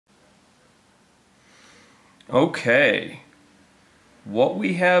Okay, what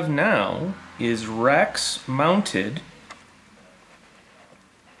we have now is Rex mounted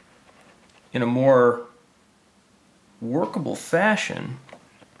in a more workable fashion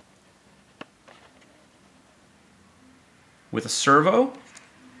with a servo,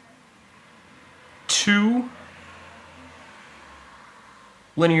 two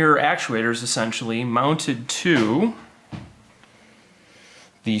linear actuators essentially mounted to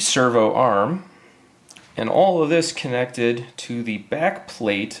the servo arm, and all of this connected to the back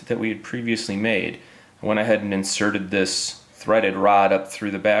plate that we had previously made. I went ahead and inserted this threaded rod up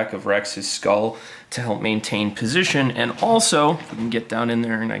through the back of Rex's skull to help maintain position, and also, if we can get down in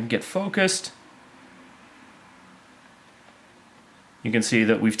there and I can get focused, you can see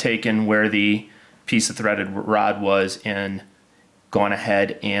that we've taken where the piece of threaded rod was and gone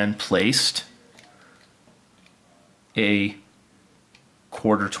ahead and placed a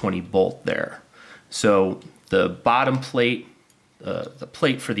 1/4-20 bolt there. So the bottom plate, the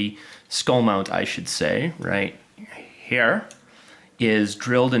plate for the skull mount, I should say, right here, is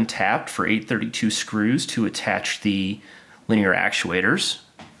drilled and tapped for 832 screws to attach the linear actuators.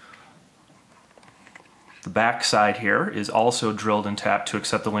 The back side here is also drilled and tapped to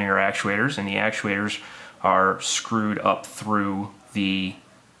accept the linear actuators, and the actuators are screwed up through the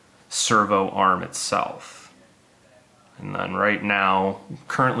servo arm itself. And then right now,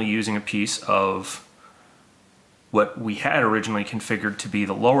 currently using a piece of what we had originally configured to be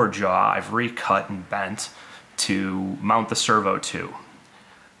the lower jaw, I've recut and bent to mount the servo to.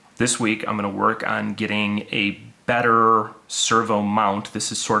 This week I'm going to work on getting a better servo mount.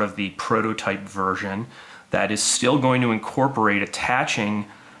 This is sort of the prototype version that is still going to incorporate attaching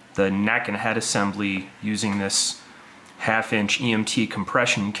the neck and head assembly using this 1/2-inch EMT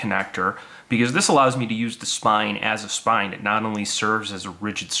compression connector, because this allows me to use the spine as a spine. It not only serves as a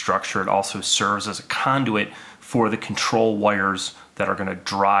rigid structure, it also serves as a conduit for the control wires that are going to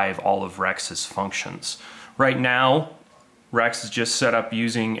drive all of Rex's functions. Right now, Rex is just set up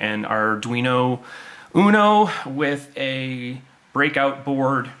using an Arduino Uno with a breakout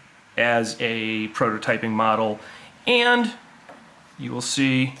board as a prototyping model, and you will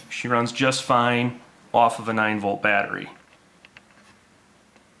see she runs just fine off of a 9-volt battery.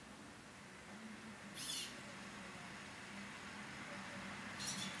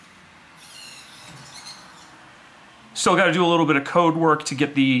 Still got to do a little bit of code work to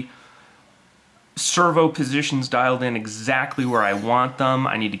get the servo positions dialed in exactly where I want them.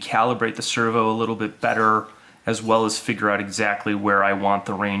 I need to calibrate the servo a little bit better, as well as figure out exactly where I want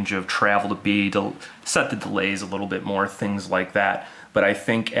the range of travel to be, to set the delays a little bit more, things like that. But I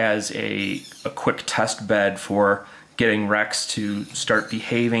think as a quick test bed for getting Rex to start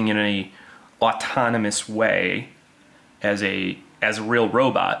behaving in an autonomous way as a real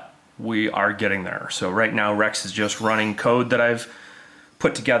robot, we are getting there. So right now Rex is just running code that I've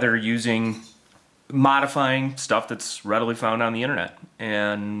put together using modifying stuff that's readily found on the internet.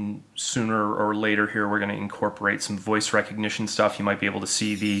 And sooner or later here we're going to incorporate some voice recognition stuff. You might be able to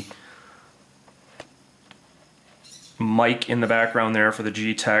see the mic in the background there for the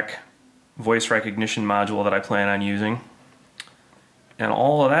G-Tech voice recognition module that I plan on using. And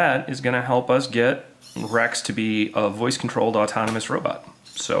all of that is going to help us get Rex to be a voice-controlled autonomous robot.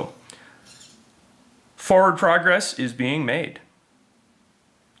 So forward progress is being made.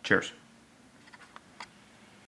 Cheers.